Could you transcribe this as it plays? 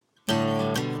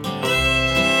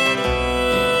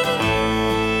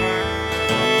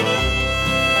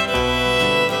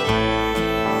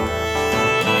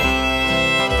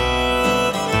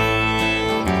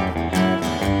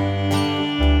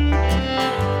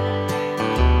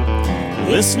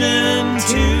Listening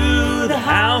to the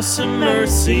House of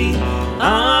Mercy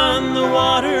on the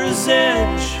water's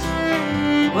edge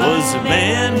was a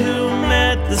man who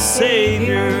met the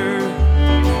Savior.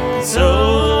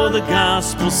 So the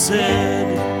gospel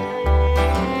said,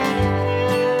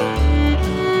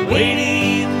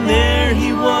 waiting there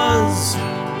he was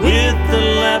with the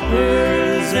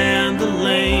lepers and the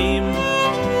lame,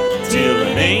 till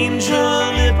an angel,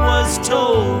 it was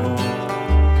told,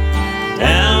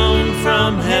 down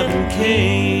from heaven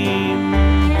came.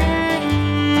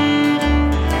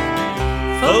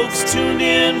 Folks tuned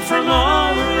in from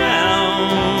all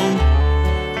around,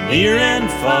 near and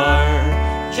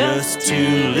far, just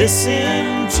to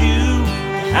listen to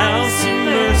the House of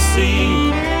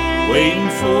Mercy, waiting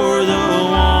for the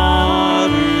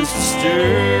waters to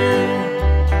stir.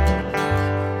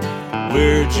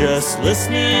 We're just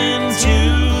listening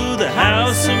to the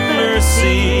House of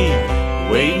Mercy,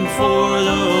 waiting for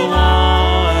the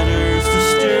waters to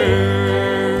stir.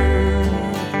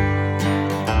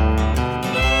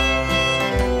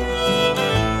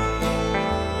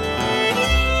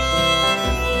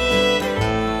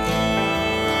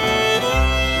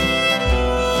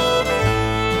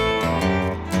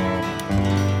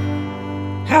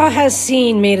 How has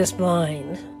seeing made us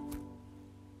blind?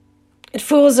 It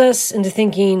fools us into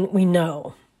thinking we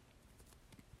know.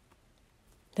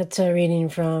 That's a reading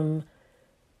from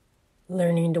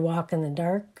Learning to Walk in the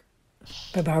Dark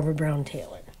by Barbara Brown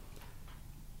Taylor.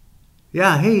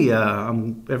 Yeah, hey,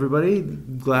 everybody.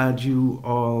 Glad you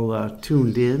all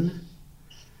tuned in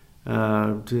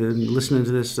to listening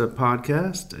to this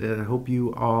podcast. I hope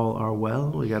you all are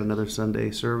well. We got another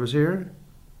Sunday service here.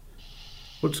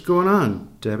 What's going on,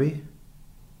 Debbie?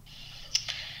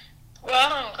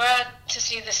 Well, I'm glad to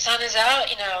see the sun is out.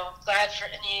 Glad for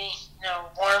any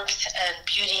warmth and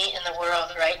beauty in the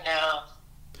world right now.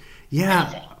 Yeah,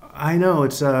 Anything. I know.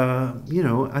 It's I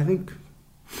think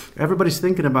everybody's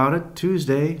thinking about it.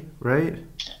 Tuesday, right?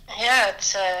 Yeah,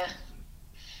 it's I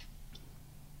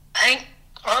think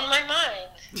on my mind.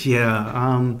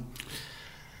 Yeah.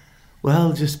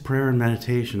 Well, just prayer and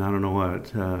meditation. I don't know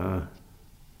what.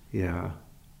 Yeah.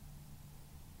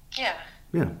 Yeah.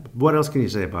 Yeah. What else can you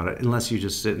say about it? Unless you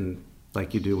just sit and,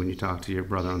 like you do when you talk to your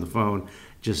brother on the phone,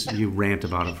 just you rant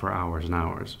about it for hours and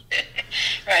hours.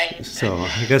 Right. So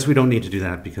I guess we don't need to do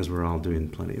that because we're all doing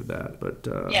plenty of that. But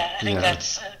I think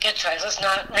that's a good choice. Let's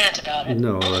not rant about it.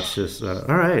 No, let's just.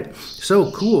 All right.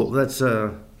 So cool. That's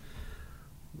so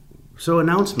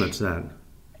announcements then.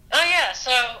 Oh yeah.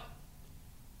 So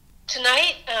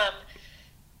tonight,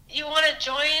 you want to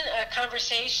join a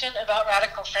conversation about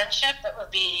radical friendship? That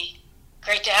would be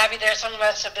great to have you there. Some of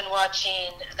us have been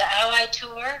watching the Ally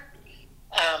Tour.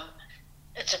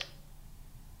 It's a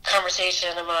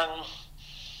conversation among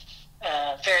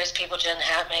various people, Jen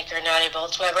Hatmaker, Nadia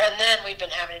Boltz-Weber, and then we've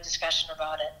been having a discussion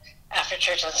about it after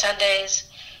church on Sundays.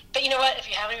 But you know what? If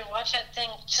you haven't even watched that thing,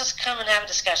 just come and have a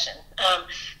discussion.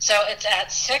 So it's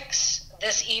at 6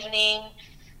 this evening.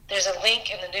 There's a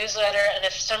link in the newsletter, and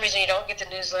if for some reason you don't get the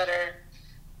newsletter,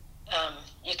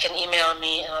 you can email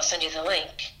me and I'll send you the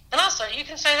link. And also, you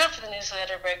can sign up for the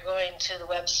newsletter by going to the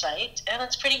website, and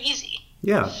it's pretty easy.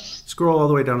 Yeah. Scroll all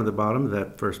the way down to the bottom of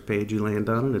that first page you land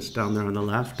on, and it's down there on the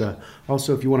left.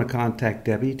 Also, if you want to contact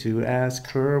Debbie to ask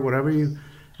her whatever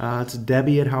it's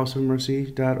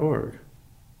Debbie@houseofmercy.org.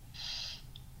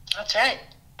 That's right.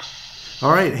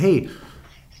 All right. Hey,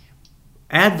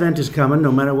 Advent is coming,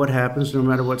 no matter what happens, no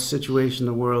matter what situation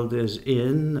the world is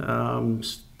in.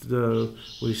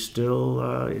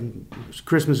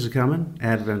 Christmas is coming,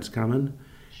 Advent's coming,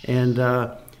 and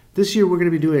this year we're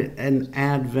going to be doing an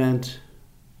Advent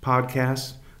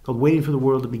podcast called "Waiting for the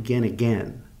World to Begin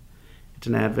Again." It's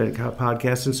an Advent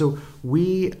podcast, and so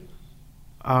we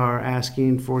are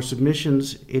asking for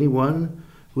submissions. Anyone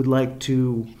who'd like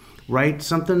to write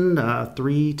something,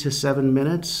 3 to 7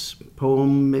 minutes,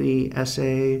 poem, mini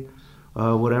essay,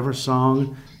 whatever,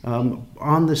 song,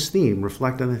 on this theme,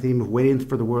 reflect on the theme of waiting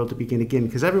for the world to begin again,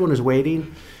 because everyone is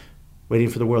waiting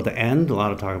for the world to end, a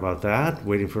lot of talk about that,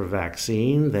 waiting for a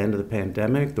vaccine, the end of the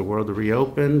pandemic, the world to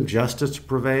reopen, justice to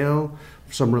prevail,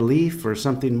 some relief or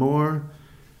something more.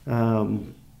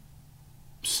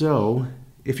 So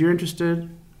if you're interested,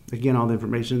 again, all the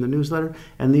information in the newsletter,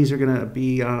 and these are going to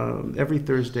be every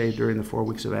Thursday during the 4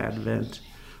 weeks of Advent,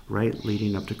 right,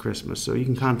 leading up to Christmas. So you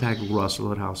can contact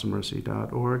Russell at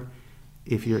houseofmercy.org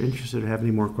if you're interested or have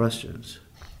any more questions.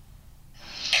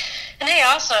 And hey,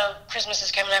 also, Christmas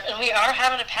is coming up, and we are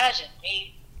having a pageant.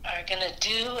 We are going to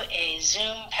do a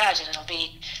Zoom pageant. It'll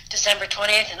be December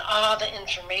 20th, and all the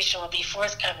information will be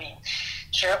forthcoming.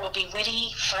 Sure, it will be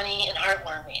witty, funny, and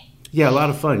heartwarming. Yeah, a lot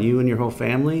of fun. You and your whole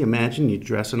family. Imagine you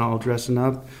dressing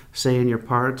up, saying your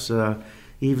parts.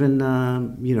 Even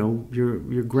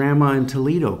your grandma in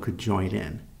Toledo could join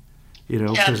in.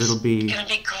 Because it'll be gonna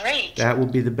be great. That will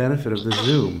be the benefit of the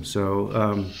Zoom.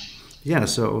 So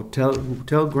so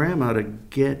tell grandma to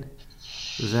get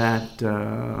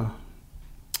that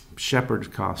shepherd's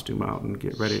costume out and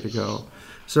get ready to go.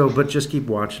 So, but just keep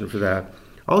watching for that.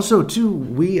 Also, too,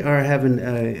 we are having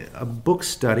a book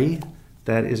study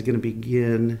that is going to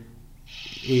begin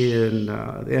in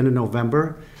the end of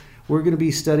November. We're going to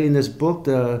be studying this book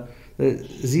that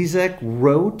Zizek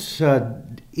wrote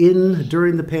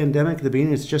during the pandemic at the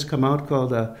beginning. It's just come out,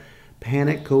 called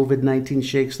Panic, COVID-19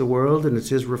 Shakes the World, and it's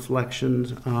his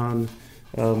reflections on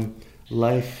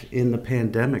life in the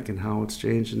pandemic and how it's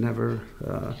changed and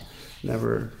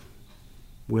never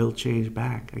will change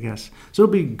back, I guess. So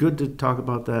it'll be good to talk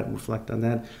about that and reflect on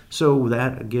that. So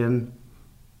that, again,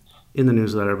 in the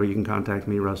newsletter, but you can contact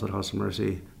me,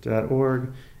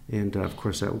 russ@houseofmercy.org, and of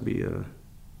course that will be a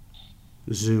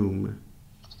Zoom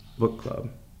book club.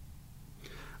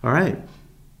 All right.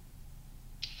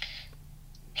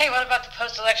 Hey, what about the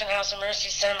post-election House of Mercy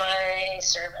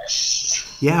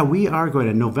semi-service? Yeah, we are going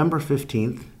to November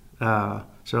 15th.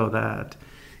 So that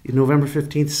November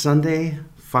 15th, Sunday,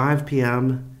 5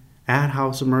 p.m. at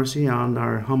House of Mercy on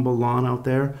our humble lawn out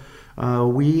there.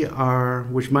 We are,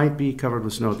 which might be covered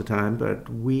with snow at the time, but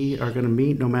we are going to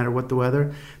meet no matter what the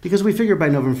weather, because we figure by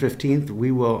November 15th we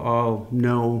will all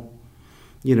know,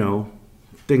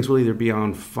 things will either be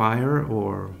on fire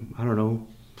or, I don't know,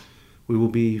 we will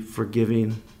be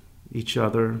forgiving each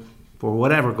other for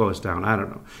whatever goes down. I don't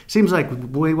know. Seems like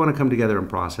we want to come together and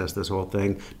process this whole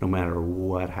thing no matter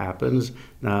what happens.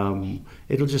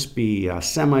 It'll just be a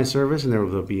semi-service, and there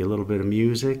will be a little bit of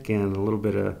music and a little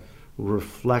bit of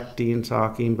reflecting,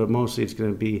 talking, but mostly it's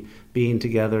going to be being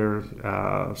together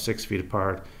 6 feet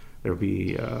apart. There'll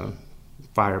be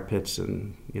fire pits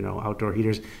and outdoor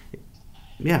heaters.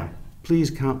 Yeah, please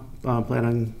plan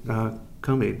on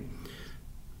coming.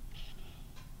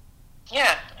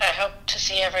 Yeah, I hope to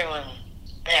see everyone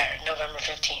there November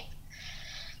 15th.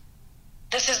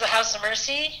 This is the House of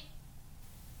Mercy,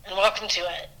 and welcome to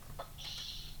it.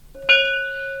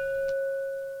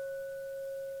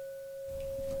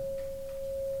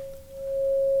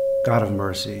 God of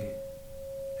mercy,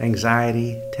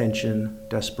 anxiety, tension,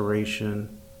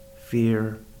 desperation,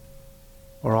 fear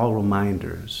are all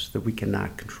reminders that we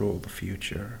cannot control the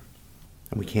future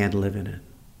and we can't live in it.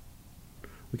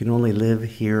 We can only live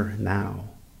here now.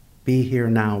 Be here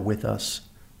now with us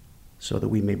so that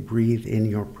we may breathe in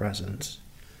your presence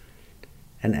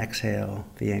and exhale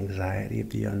the anxiety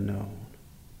of the unknown.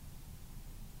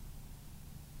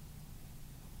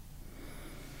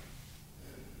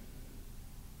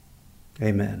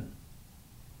 Amen.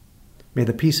 May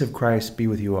the peace of Christ be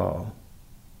with you all,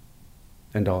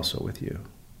 and also with you.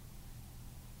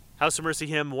 House of Mercy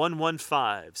Hymn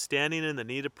 115, Standing in the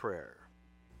Need of Prayer.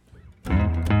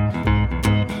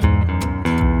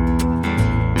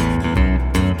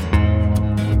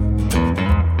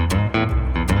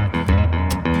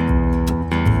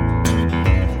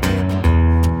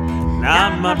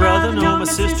 Not my brother nor my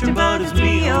sister, but it's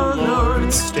me, oh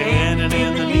Lord, standing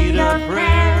in the need of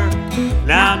prayer.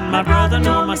 Not my brother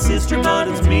nor my sister, but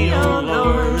it's me, oh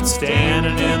Lord,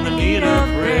 standing in the need of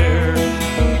prayer.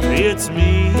 It's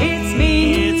me,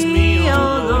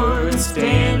 oh Lord,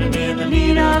 standing in the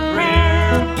need of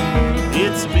prayer.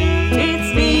 It's me,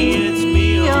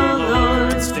 oh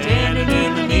Lord, standing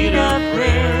in the need of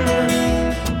prayer.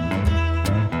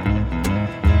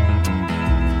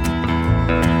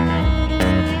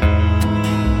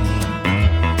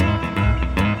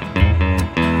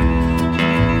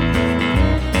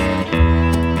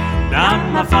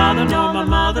 My father nor my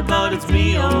mother, but it's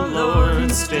me, oh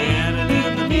Lord, standing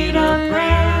in the need of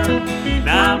prayer.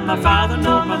 Not my father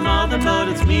nor my mother, but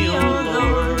it's me, oh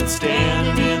Lord,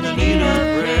 standing in the need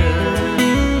of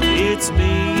prayer. It's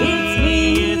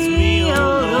me,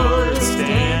 oh Lord,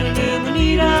 standing in the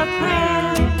need of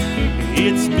prayer.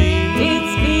 It's me,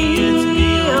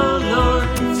 oh Lord,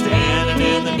 standing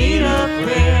in the need of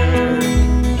prayer.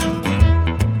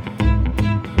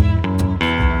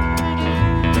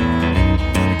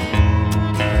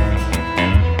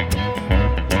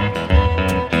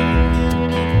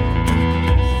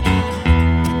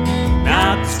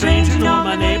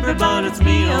 But it's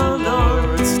me, oh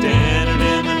Lord, standing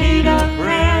in the need of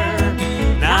prayer.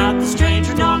 Not the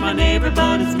stranger nor my neighbor,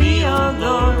 but it's me, oh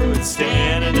Lord,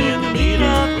 standing in the need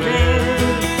of prayer.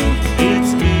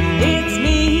 It's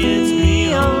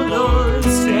me, oh Lord,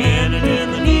 standing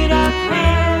in the need of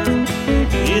prayer.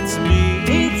 It's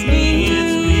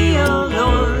me, oh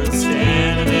Lord, standing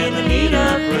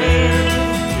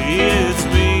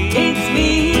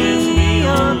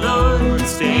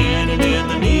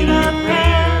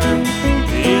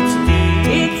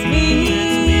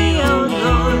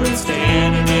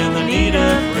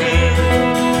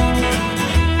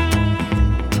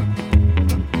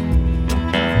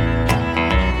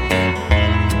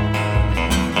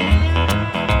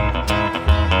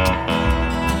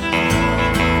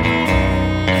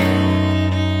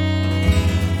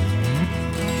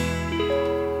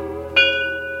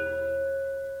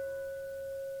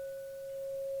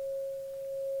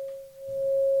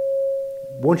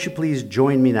Won't you please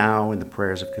join me now in the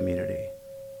prayers of community?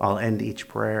 I'll end each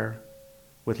prayer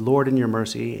with Lord in your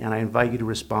mercy, and I invite you to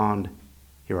respond,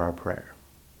 hear our prayer.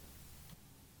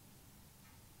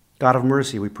 God of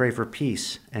mercy, we pray for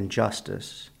peace and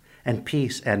justice, and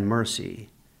peace and mercy,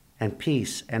 and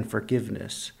peace and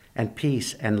forgiveness, and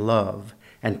peace and love,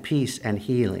 and peace and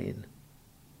healing.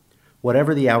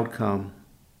 Whatever the outcome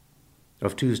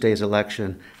of Tuesday's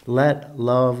election, let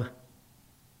love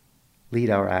lead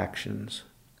our actions,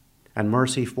 and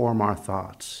mercy form our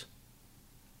thoughts.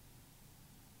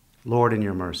 Lord, in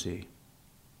your mercy,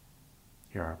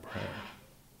 hear our prayer.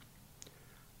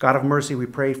 God of mercy, we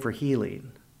pray for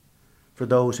healing for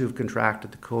those who've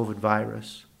contracted the COVID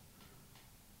virus.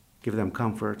 Give them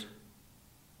comfort,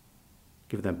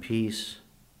 give them peace,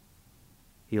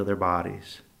 heal their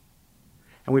bodies.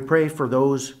 And we pray for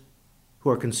those who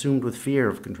are consumed with fear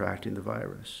of contracting the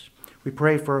virus. We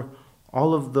pray for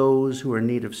all of those who are in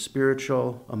need of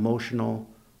spiritual, emotional,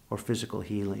 or physical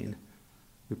healing.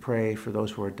 We pray for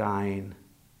those who are dying,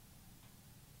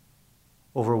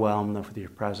 overwhelmed with your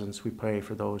presence. We pray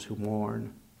for those who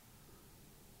mourn,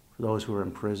 for those who are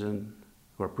in prison,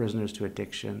 who are prisoners to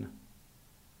addiction.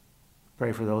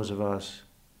 Pray for those of us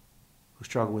who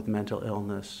struggle with mental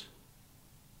illness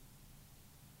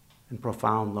and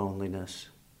profound loneliness.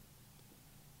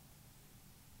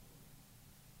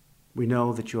 We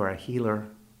know that you are a healer,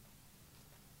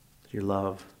 that your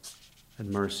love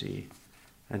and mercy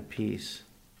and peace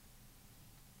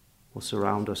will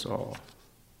surround us all.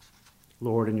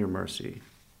 Lord, in your mercy,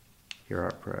 hear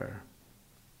our prayer.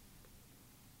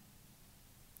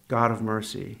 God of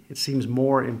mercy, it seems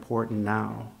more important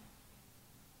now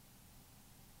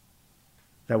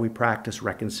that we practice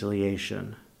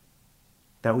reconciliation,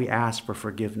 that we ask for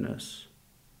forgiveness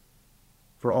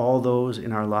for all those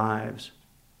in our lives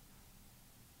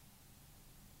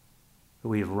that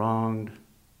we have wronged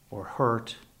or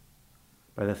hurt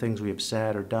by the things we have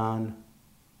said or done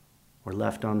or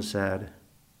left unsaid.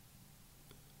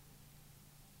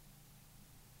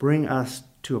 Bring us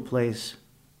to a place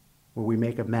where we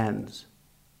make amends.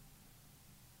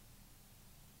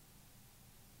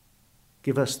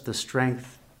 Give us the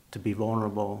strength to be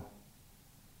vulnerable,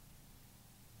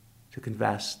 to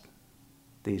confess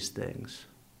these things.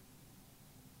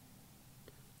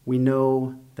 We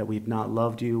know that we've not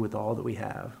loved you with all that we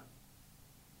have.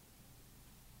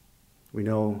 We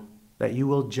know that you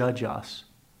will judge us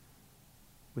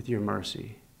with your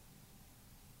mercy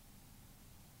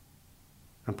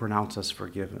and pronounce us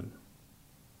forgiven.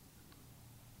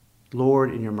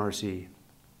 Lord, in your mercy,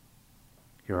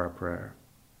 hear our prayer.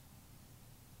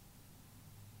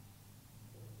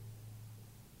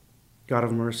 God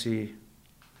of mercy,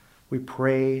 we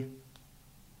pray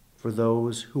for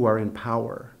those who are in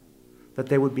power, that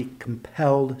they would be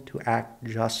compelled to act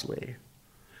justly,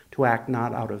 to act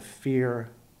not out of fear,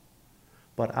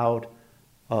 but out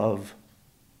of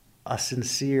a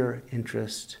sincere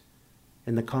interest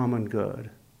in the common good,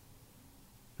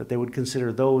 that they would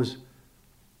consider those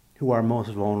who are most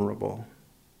vulnerable.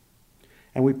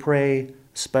 And we pray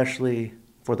especially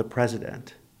for the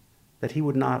president, that he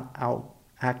would not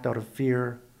act out of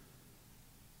fear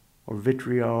or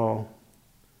vitriol,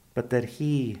 but that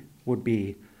he would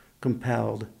be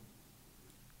compelled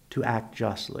to act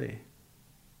justly.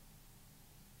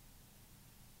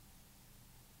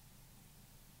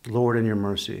 Lord, in your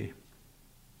mercy,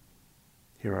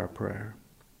 hear our prayer.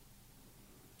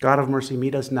 God of mercy,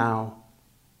 meet us now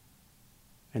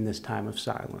in this time of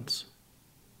silence.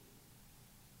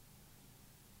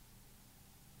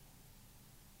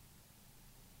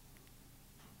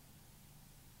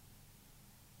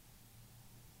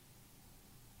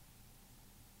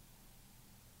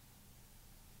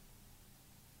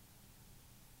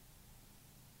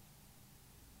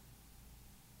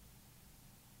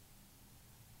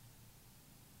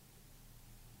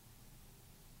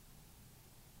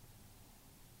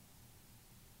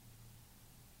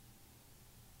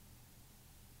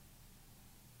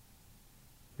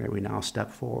 May we now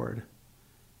step forward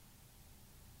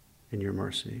in your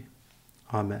mercy.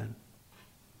 Amen.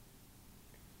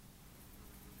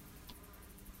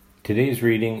 Today's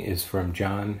reading is from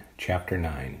John chapter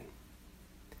 9.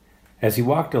 As he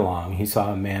walked along, he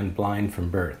saw a man blind from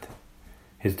birth.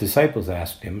 His disciples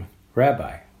asked him,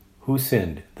 "Rabbi, who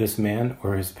sinned, this man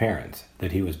or his parents,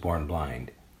 that he was born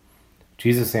blind?"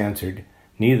 Jesus answered,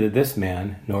 "Neither this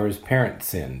man nor his parents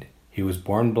sinned. He was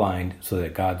born blind so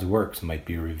that God's works might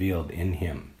be revealed in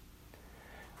him."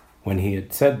 When he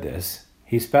had said this,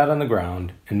 he spat on the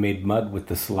ground and made mud with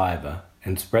the saliva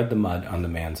and spread the mud on the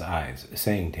man's eyes,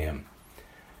 saying to him,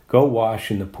 "Go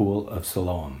wash in the pool of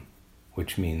Siloam,"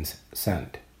 which means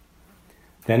sent.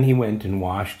 Then he went and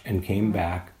washed and came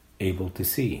back able to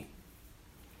see.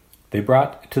 They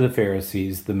brought to the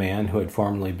Pharisees the man who had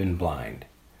formerly been blind.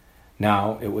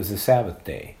 Now it was a Sabbath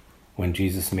day, when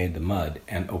Jesus made the mud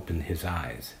and opened his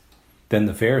eyes. Then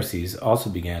the Pharisees also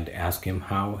began to ask him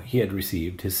how he had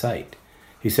received his sight.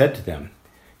 He said to them,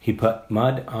 "He put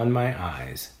mud on my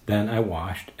eyes, then I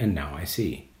washed, and now I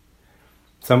see."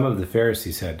 Some of the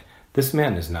Pharisees said, "This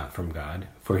man is not from God,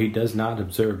 for he does not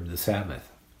observe the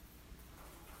Sabbath."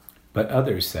 But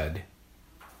others said,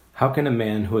 "How can a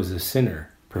man who is a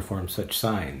sinner perform such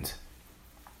signs?"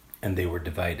 And they were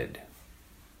divided.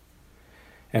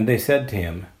 And they said to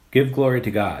him, "Give glory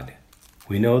to God.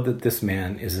 We know that this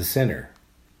man is a sinner."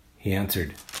 He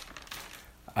answered,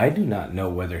 "I do not know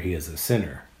whether he is a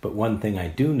sinner, but one thing I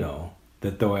do know,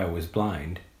 that though I was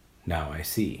blind, now I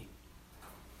see."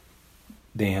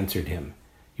 They answered him,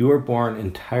 "You were born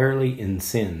entirely in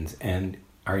sins, and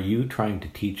are you trying to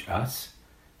teach us?"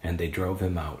 And they drove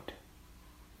him out.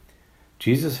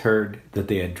 Jesus heard that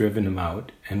they had driven him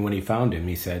out, and when he found him,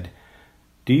 he said,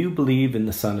 "Do you believe in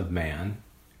the Son of Man?"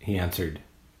 He answered,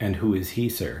 "And who is he,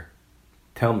 sir?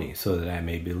 Tell me, so that I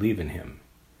may believe in him."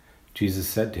 Jesus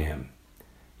said to him,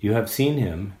 "You have seen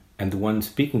him, and the one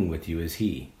speaking with you is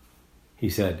he." He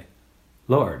said,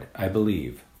 "Lord, I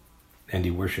believe." And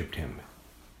he worshipped him.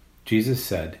 Jesus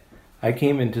said, "I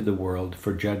came into the world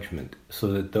for judgment,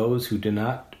 so that those who do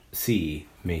not see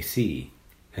may see,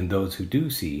 and those who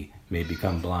do see may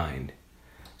become blind."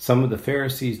 Some of the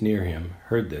Pharisees near him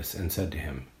heard this and said to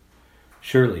him,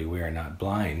 "Surely we are not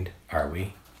blind, are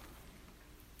we?"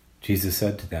 Jesus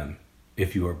said to them,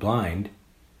 "If you were blind,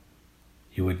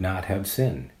 you would not have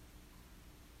sin.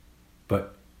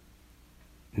 But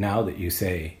now that you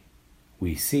say,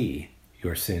 'We see,'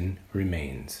 your sin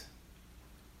remains."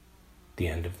 The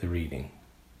end of the reading.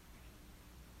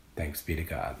 Thanks be to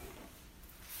God.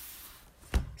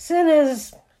 Sin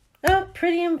is a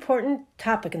pretty important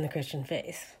topic in the Christian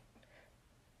faith.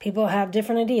 People have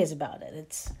different ideas about it.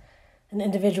 It's an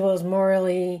individual's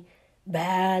morally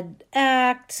bad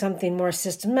act, something more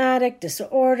systematic,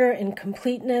 disorder,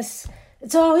 incompleteness.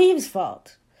 It's all Eve's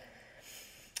fault.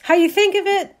 How you think of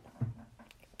it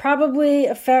probably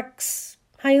affects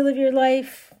how you live your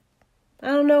life. I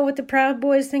don't know what the Proud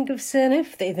Boys think of sin,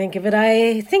 if they think of it.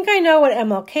 I think I know what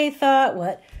MLK thought,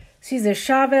 what Cesar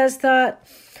Chavez thought.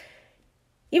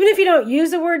 Even if you don't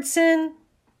use the word sin,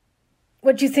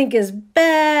 what you think is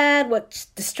bad, what's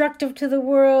destructive to the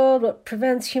world, what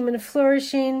prevents human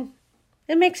flourishing,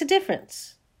 it makes a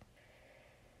difference.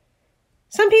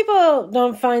 Some people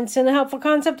don't find sin a helpful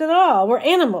concept at all. We're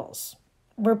animals.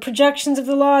 We're projections of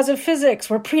the laws of physics.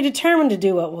 We're predetermined to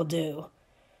do what we'll do.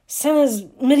 Sin is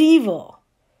medieval.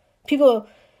 People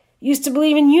used to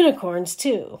believe in unicorns,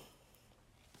 too.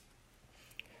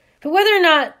 But whether or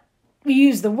not we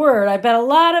use the word, I bet a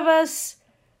lot of us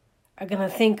are going to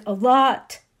think a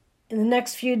lot in the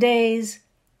next few days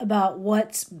about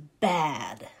what's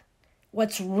bad,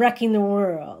 what's wrecking the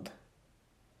world.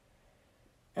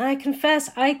 And I confess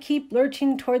I keep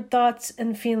lurching toward thoughts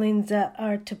and feelings that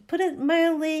are, to put it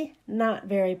mildly, not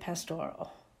very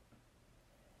pastoral.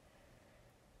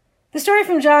 The story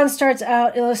from John starts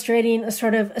out illustrating a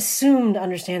sort of assumed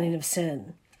understanding of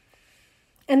sin,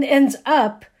 and ends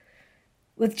up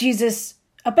with Jesus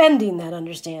upending that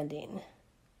understanding.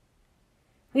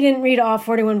 We didn't read all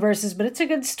 41 verses, but it's a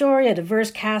good story, a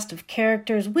diverse cast of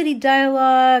characters, witty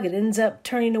dialogue. It ends up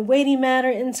turning a weighty matter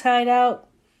inside out.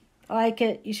 I like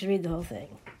it. You should read the whole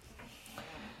thing.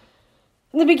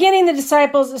 In the beginning, the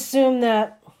disciples assume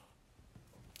that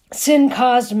sin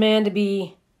caused man to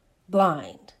be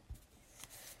blind.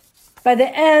 By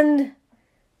the end,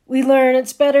 we learn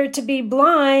it's better to be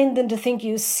blind than to think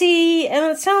you see, and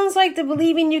it sounds like the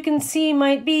believing you can see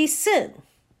might be sin.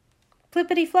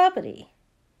 Flippity-floppity.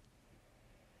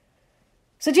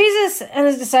 So Jesus and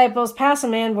his disciples pass a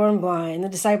man born blind. The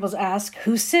disciples ask,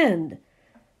 who sinned,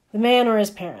 the man or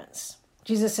his parents?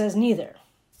 Jesus says, neither.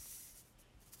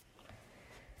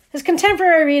 His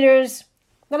contemporary readers,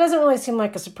 that doesn't really seem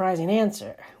like a surprising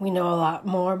answer. We know a lot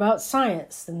more about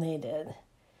science than they did.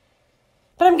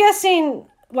 But I'm guessing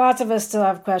lots of us still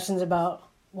have questions about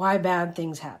why bad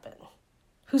things happen,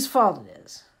 whose fault it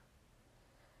is.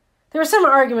 There was some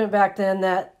argument back then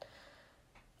that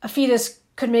a fetus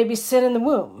could maybe sin in the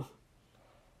womb.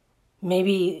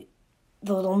 Maybe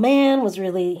the little man was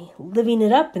really living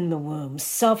it up in the womb,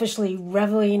 selfishly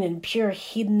reveling in pure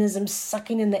hedonism,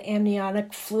 sucking in the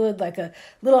amniotic fluid like a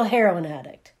little heroin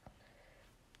addict.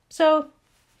 So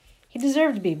he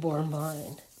deserved to be born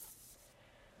blind.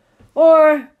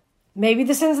 Or maybe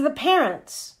the sins of the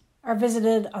parents are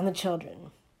visited on the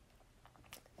children.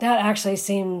 That actually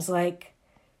seems like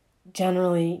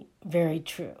generally very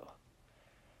true.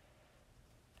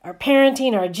 Our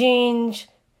parenting, our genes,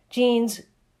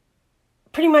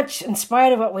 pretty much in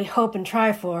spite of what we hope and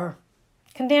try for,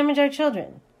 can damage our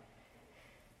children.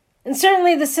 And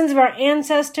certainly the sins of our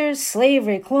ancestors,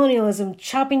 slavery, colonialism,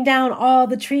 chopping down all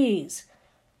the trees,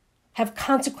 have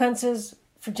consequences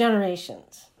for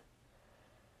generations.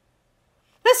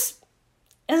 This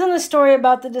isn't a story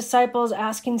about the disciples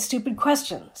asking stupid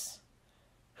questions.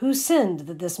 Who sinned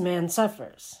that this man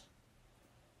suffers?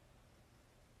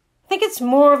 I think it's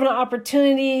more of an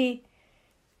opportunity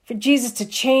for Jesus to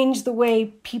change the way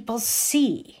people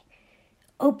see,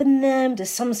 open them to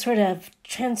some sort of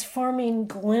transforming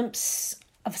glimpse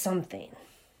of something.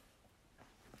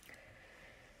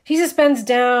 Jesus bends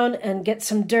down and gets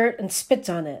some dirt and spits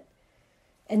on it,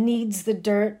 and kneads the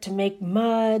dirt to make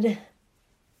mud,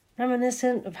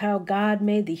 reminiscent of how God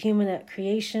made the human at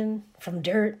creation from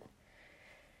dirt.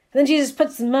 And then Jesus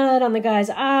puts the mud on the guy's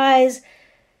eyes,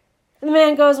 and the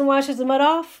man goes and washes the mud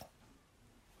off,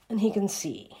 and he can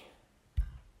see.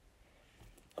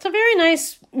 It's a very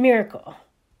nice miracle.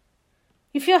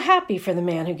 You feel happy for the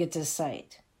man who gets his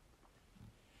sight.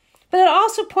 But it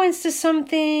also points to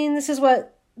something, this is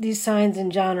what these signs in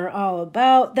John are all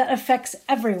about, that affects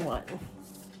everyone.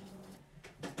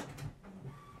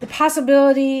 The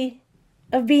possibility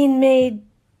of being made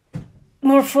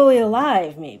more fully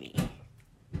alive, maybe.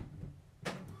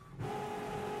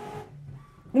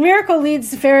 The miracle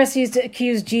leads the Pharisees to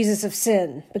accuse Jesus of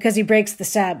sin because he breaks the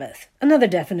Sabbath, another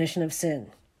definition of sin,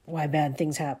 why bad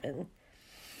things happen.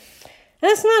 And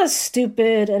it's not a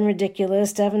stupid and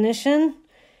ridiculous definition.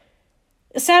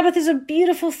 The Sabbath is a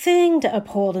beautiful thing to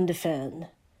uphold and defend.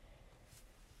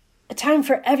 A time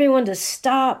for everyone to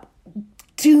stop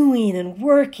doing and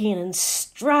working and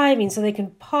striving so they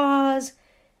can pause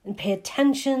and pay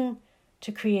attention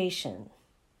to creation.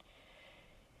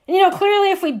 And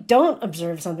clearly if we don't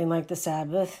observe something like the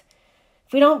Sabbath,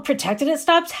 if we don't protect it, it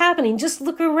stops happening. Just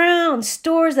look around.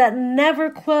 Stores that never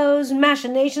close,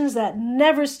 machinations that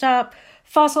never stop,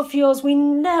 fossil fuels we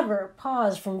never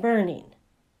pause from burning.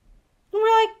 And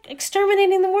we're like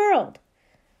exterminating the world.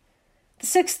 The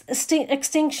sixth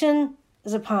extinction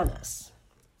is upon us.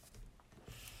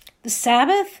 The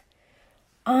Sabbath,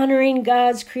 honoring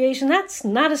God's creation, that's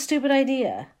not a stupid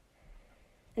idea.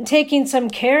 And taking some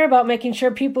care about making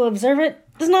sure people observe it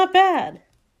is not bad.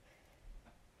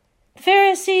 The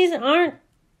Pharisees aren't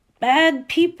bad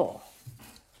people.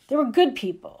 They were good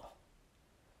people.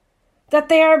 That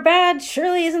they are bad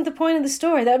surely isn't the point of the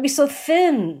story. That would be so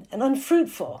thin and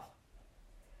unfruitful.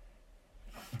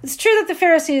 It's true that the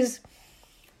Pharisees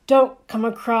don't come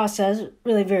across as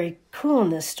really very cool in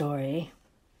this story.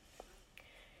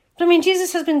 But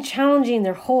Jesus has been challenging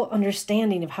their whole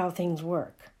understanding of how things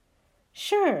work.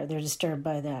 Sure, they're disturbed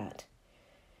by that.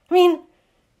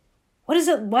 What is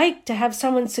it like to have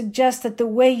someone suggest that the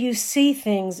way you see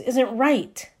things isn't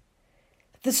right?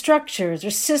 The structures or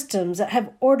systems that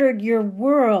have ordered your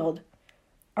world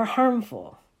are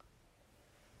harmful.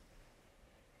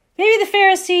 Maybe the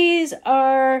Pharisees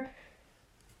are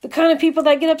the kind of people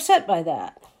that get upset by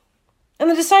that. And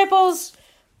the disciples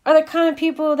are the kind of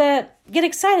people that get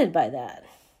excited by that.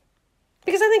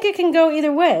 Because I think it can go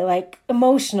either way, like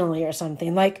emotionally or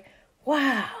something. Like,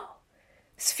 wow,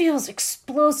 this feels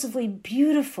explosively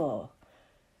beautiful.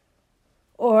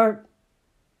 Or,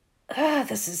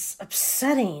 this is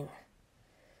upsetting.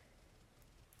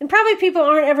 And probably people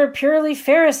aren't ever purely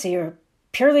Pharisee or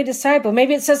purely disciple.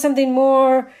 Maybe it says something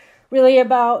more really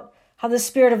about how the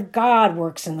Spirit of God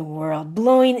works in the world,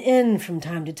 blowing in from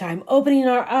time to time, opening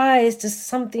our eyes to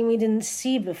something we didn't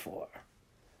see before.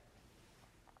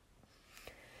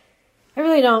 I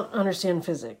really don't understand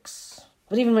physics,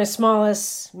 but even my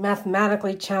smallest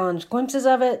mathematically challenged glimpses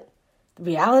of it, the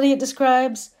reality it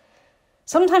describes,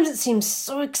 sometimes it seems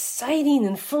so exciting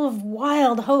and full of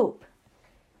wild hope.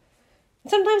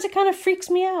 And sometimes it kind of freaks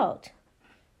me out.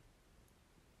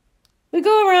 We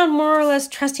go around more or less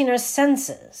trusting our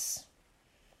senses.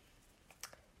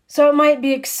 So it might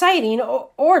be exciting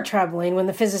or troubling when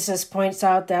the physicist points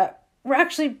out that we're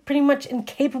actually pretty much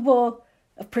incapable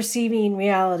of perceiving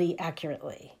reality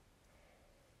accurately.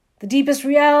 The deepest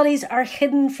realities are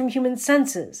hidden from human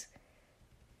senses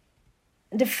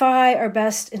and defy our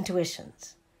best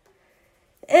intuitions.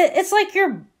 It's like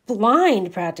you're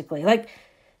blind, practically. Like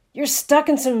you're stuck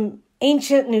in some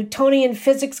ancient Newtonian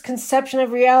physics conception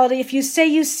of reality if you say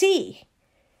you see.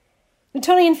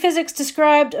 Newtonian physics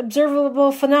described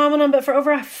observable phenomena, but for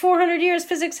over 400 years,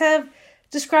 physics have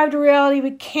described a reality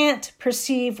we can't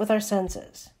perceive with our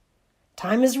senses.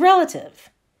 Time is relative.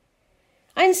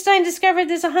 Einstein discovered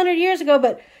this 100 years ago,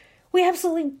 but we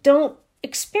absolutely don't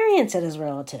experience it as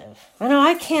relative. I know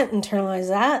I can't internalize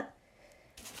that.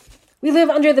 We live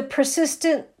under the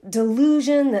persistent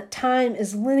delusion that time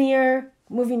is linear,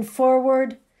 moving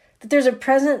forward, that there's a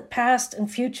present, past,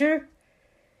 and future.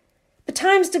 But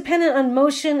time's dependent on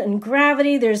motion and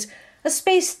gravity. There's a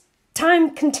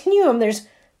space-time continuum. There's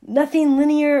nothing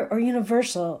linear or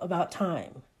universal about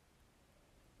time.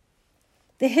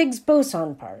 The Higgs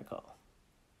boson particle.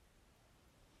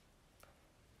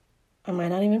 I might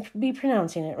not even be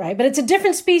pronouncing it right, but it's a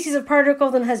different species of particle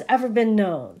than has ever been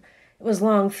known. It was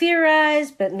long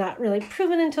theorized, but not really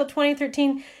proven until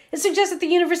 2013. It suggests that the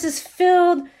universe is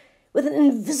filled with an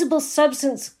invisible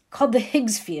substance called the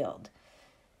Higgs field.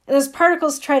 And as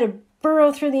particles try to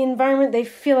burrow through the environment, they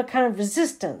feel a kind of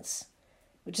resistance,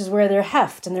 which is where their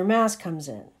heft and their mass comes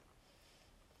in.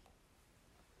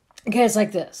 Okay, it's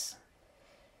like this.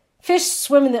 Fish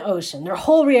swim in the ocean. Their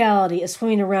whole reality is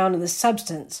swimming around in the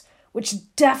substance, which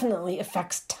definitely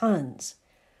affects tons.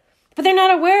 But they're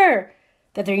not aware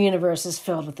that their universe is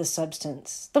filled with this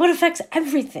substance, though it affects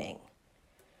everything.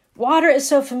 Water is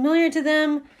so familiar to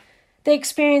them, they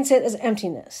experience it as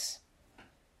emptiness.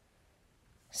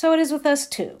 So it is with us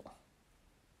too.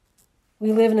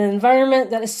 We live in an environment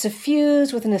that is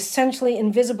suffused with an essentially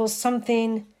invisible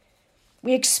something.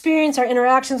 We experience our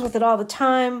interactions with it all the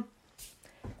time,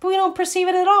 but we don't perceive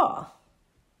it at all.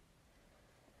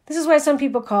 This is why some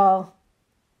people call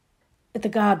it the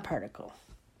God particle.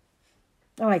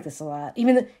 I like this a lot,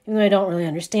 even though I don't really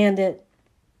understand it.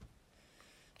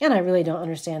 And I really don't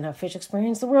understand how fish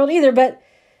experience the world either, but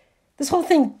this whole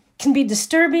thing can be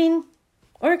disturbing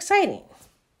or exciting.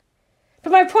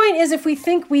 But my point is, if we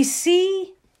think we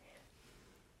see,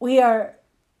 we are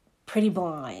pretty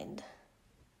blind.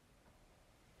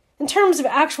 In terms of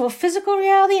actual physical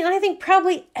reality, and I think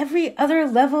probably every other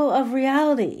level of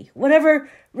reality, whatever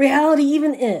reality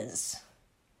even is.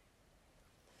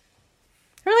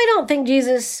 I really don't think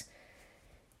Jesus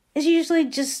is usually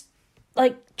just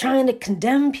like trying to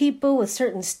condemn people with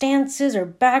certain stances or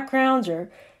backgrounds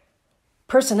or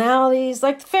personalities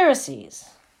like the Pharisees.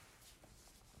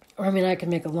 Or, I could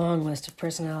make a long list of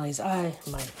personalities I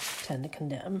might tend to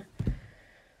condemn.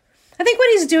 I think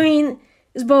what he's doing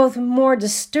is both more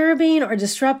disturbing or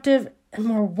disruptive and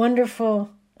more wonderful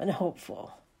and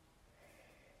hopeful.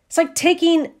 It's like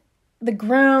taking the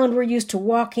ground we're used to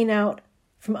walking out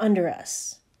from under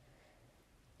us.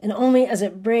 And only as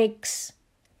it breaks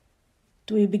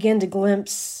do we begin to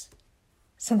glimpse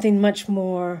something much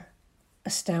more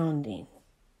astounding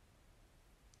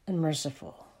and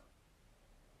merciful.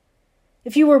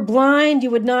 If you were blind,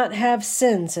 you would not have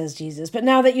sin, says Jesus. But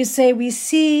now that you say we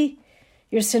see,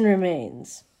 your sin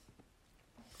remains.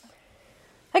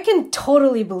 I can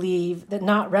totally believe that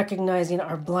not recognizing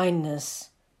our blindness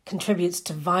contributes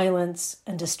to violence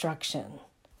and destruction.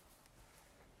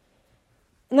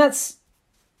 And that's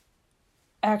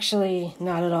actually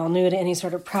not at all new to any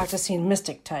sort of practicing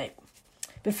mystic type.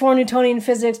 Before Newtonian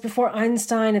physics, before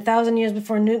Einstein, 1,000 years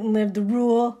before Newton lived,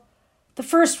 the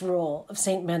first rule of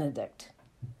St. Benedict: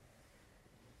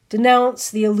 denounce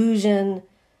the illusion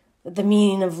that the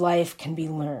meaning of life can be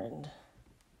learned.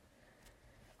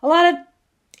 A lot of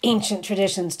ancient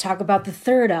traditions talk about the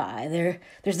third eye.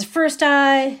 There's the first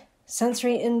eye,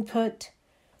 sensory input,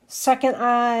 second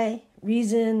eye,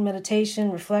 reason,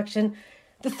 meditation, reflection.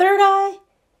 The third eye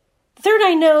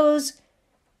knows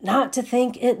not to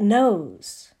think it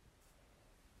knows.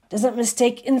 Doesn't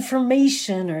mistake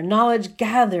information or knowledge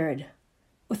gathered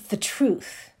with the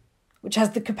truth, which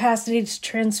has the capacity to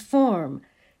transform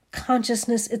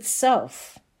consciousness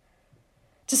itself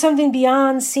to something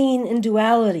beyond seen in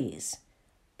dualities,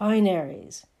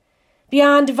 binaries,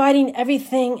 beyond dividing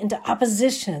everything into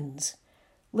oppositions,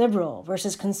 liberal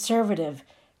versus conservative,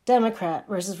 Democrat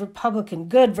versus Republican,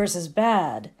 good versus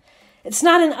bad. It's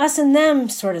not an us and them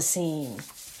sort of scene.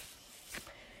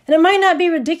 And it might not be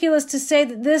ridiculous to say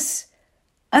that this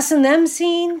us and them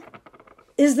scene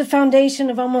is the foundation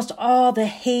of almost all the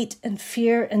hate and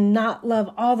fear and not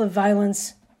love, all the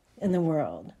violence in the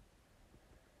world.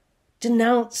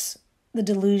 Denounce the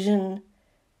delusion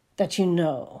that you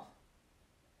know.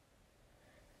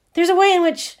 There's a way in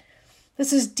which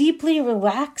this is deeply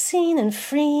relaxing and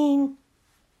freeing,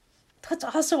 but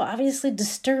it's also obviously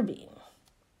disturbing.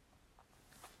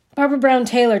 Barbara Brown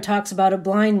Taylor talks about a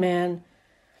blind man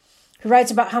who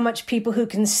writes about how much people who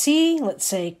can see, let's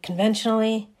say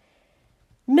conventionally,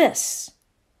 miss.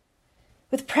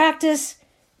 With practice,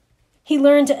 he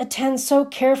learned to attend so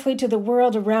carefully to the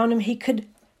world around him he could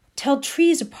tell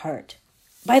trees apart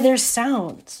by their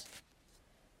sounds.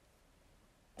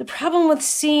 The problem with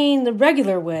seeing the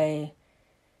regular way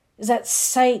is that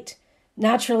sight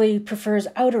naturally prefers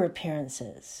outer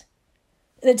appearances.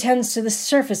 It attends to the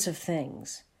surface of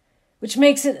things, which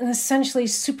makes it an essentially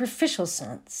superficial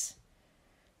sense.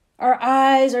 Our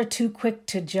eyes are too quick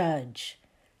to judge,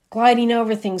 gliding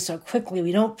over things so quickly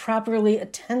we don't properly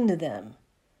attend to them.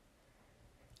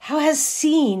 How has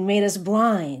seeing made us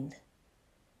blind?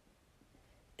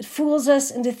 It fools us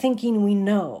into thinking we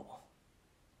know.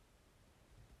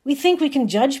 We think we can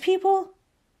judge people?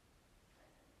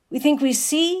 We think we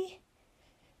see?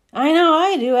 I know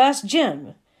I do, ask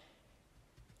Jim.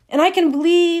 And I can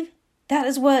believe that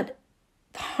is what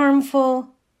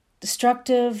harmful,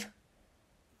 destructive,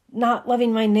 not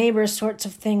loving my neighbor sorts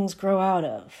of things grow out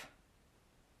of.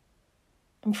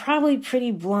 I'm probably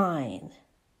pretty blind.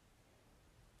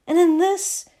 And in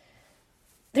this,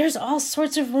 there's all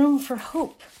sorts of room for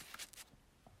hope.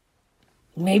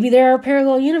 Maybe there are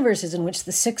parallel universes in which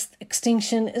the sixth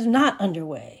extinction is not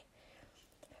underway.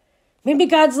 Maybe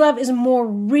God's love is more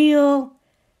real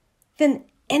than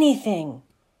anything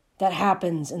that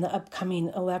happens in the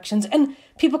upcoming elections, and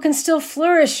people can still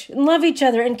flourish and love each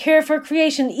other and care for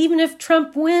creation, even if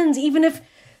Trump wins, even if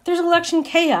there's election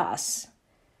chaos.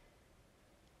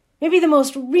 Maybe the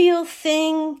most real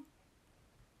thing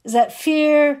is that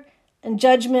fear and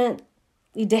judgment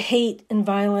lead to hate and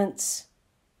violence,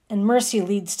 and mercy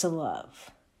leads to love.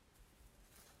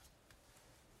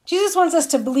 Jesus wants us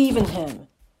to believe in him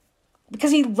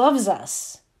because he loves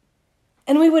us.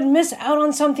 And we would miss out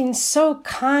on something so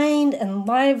kind and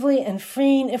lively and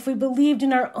freeing if we believed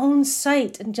in our own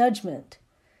sight and judgment.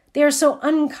 They are so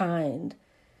unkind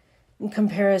in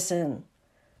comparison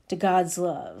to God's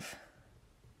love.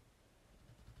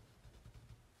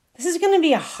 This is going to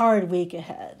be a hard week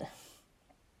ahead.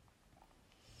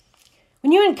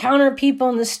 When you encounter people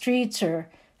in the streets or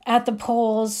at the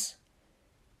polls,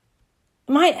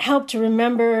 it might help to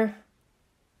remember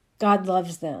God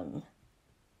loves them.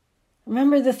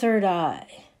 Remember the third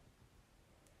eye.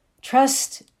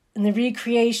 Trust in the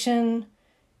recreation,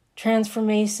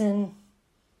 transformation,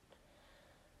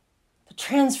 the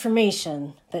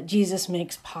transformation that Jesus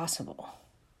makes possible.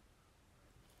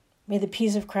 May the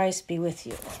peace of Christ be with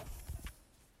you.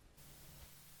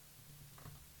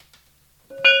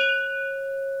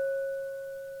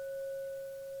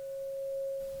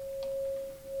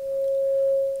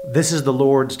 This is the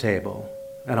Lord's table,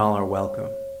 and all are welcome.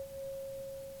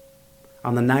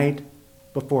 On the night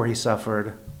before he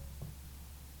suffered,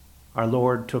 our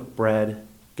Lord took bread,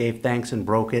 gave thanks and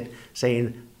broke it,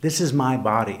 saying, "This is my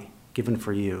body given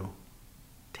for you.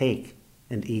 Take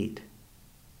and eat."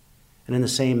 And in the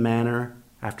same manner,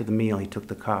 after the meal, he took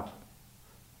the cup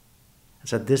and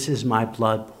said, "This is my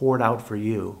blood poured out for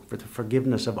you for the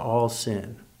forgiveness of all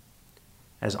sin.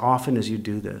 As often as you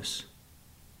do this,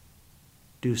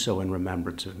 do so in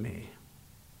remembrance of me."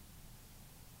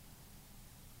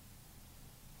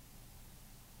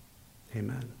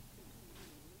 Amen.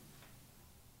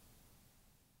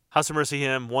 House of Mercy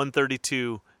hymn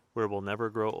 132, Where We'll Never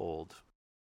Grow Old.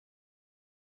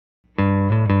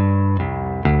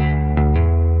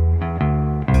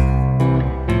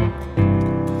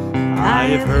 I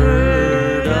have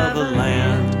heard of a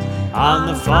land on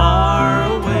the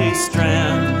faraway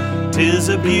strand. 'Tis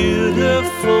a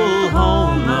beautiful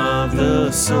home of the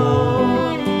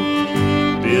soul,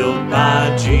 built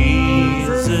by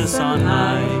Jesus on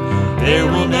high. There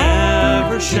will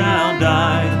never shall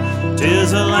die.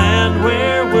 'Tis a land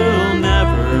where we'll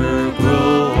never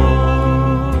grow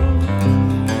old.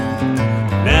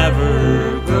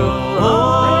 Never grow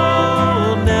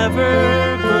old,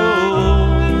 never grow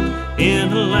old.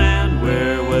 In a land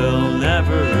where we'll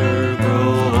never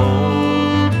grow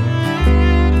old.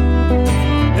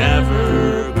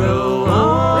 Never grow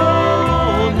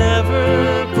old,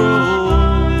 never grow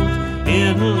old.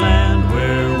 In a land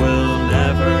where we'll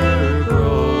never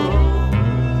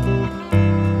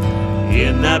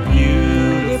in that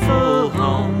beautiful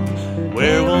home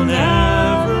where we'll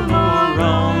never more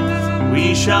roam.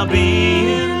 We shall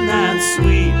be in that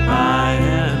sweet by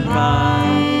and by.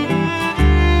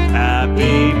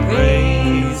 Happy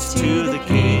praise to the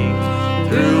King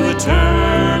through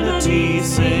eternity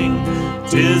sing.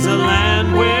 'Tis a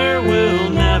land where we'll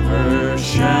never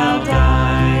shall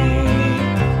die.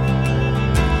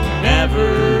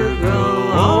 Never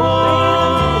grow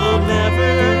old,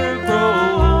 never grow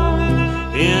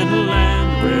old. In a land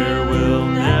where we'll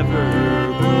never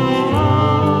grow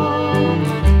old.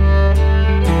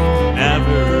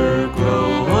 Never grow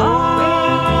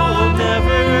old,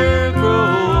 never grow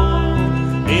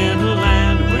old. In a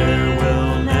land where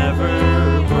we'll never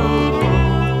grow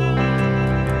old.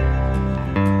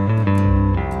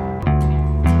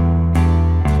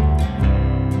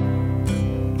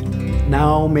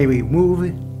 now may we move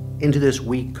into this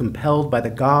week compelled by the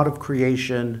God of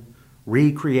creation,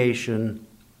 recreation,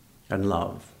 and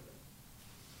love.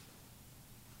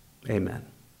 Amen.